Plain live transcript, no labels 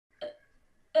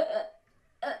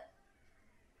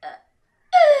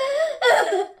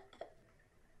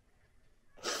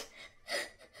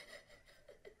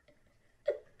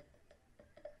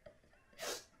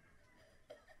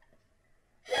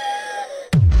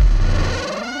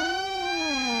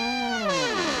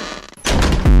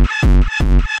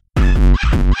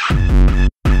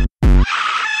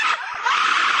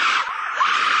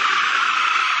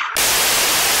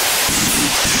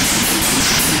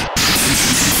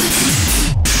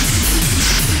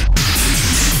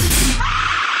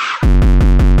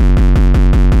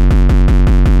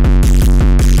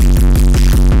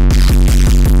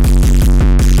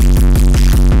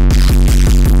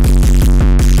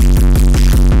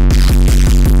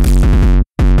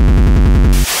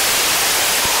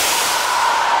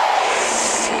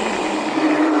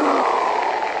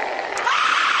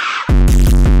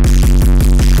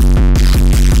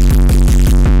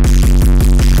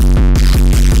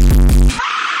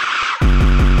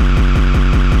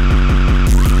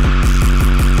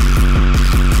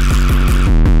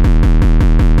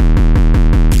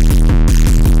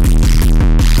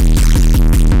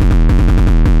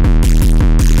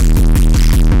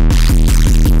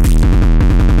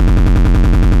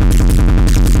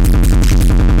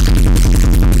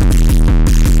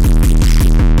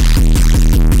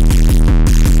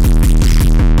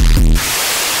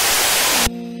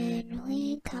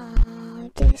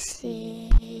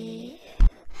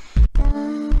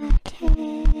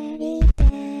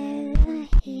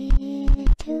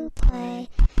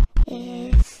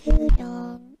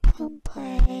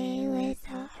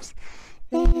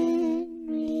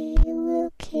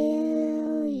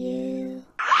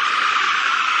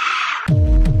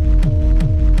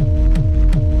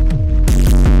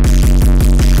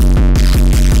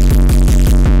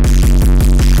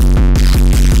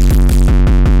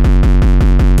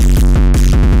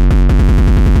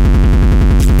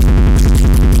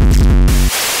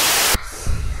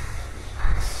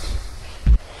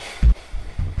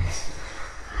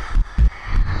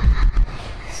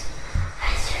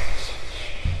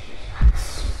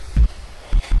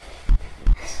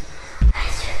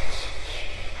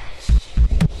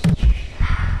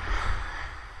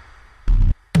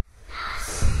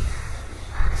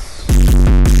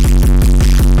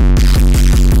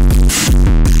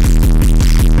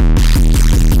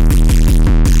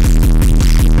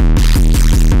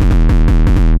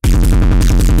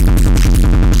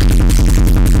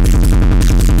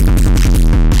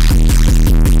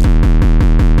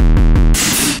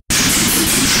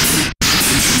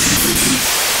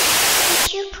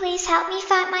help me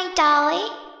find my dolly?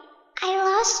 I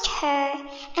lost her,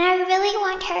 and I really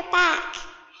want her back.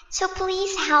 So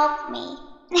please help me.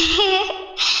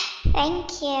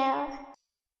 Thank you.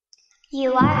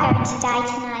 You are going to die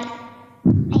tonight,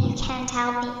 and you can't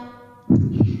help me.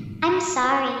 I'm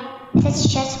sorry, but it's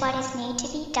just what is need to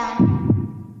be done.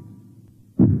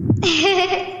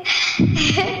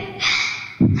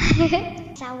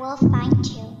 So I will find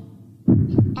you,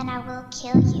 and I will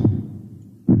kill you.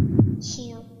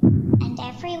 You and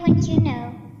everyone you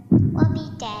know will be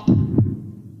dead.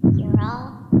 You're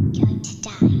all going to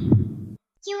die.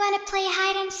 You want to play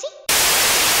hide and seek?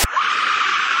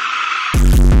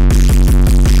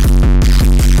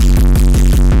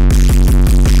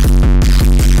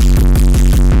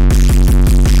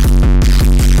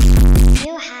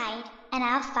 You hide, and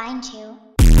I'll find you.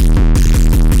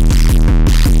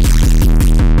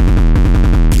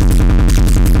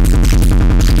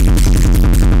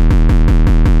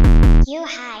 You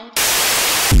hide.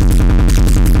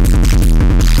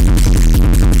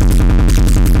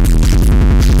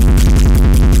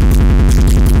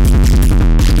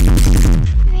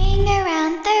 Ring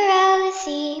around the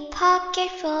rosy, pocket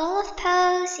full of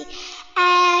posy.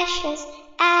 Ashes,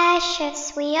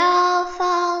 ashes, we all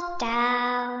fall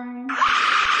down.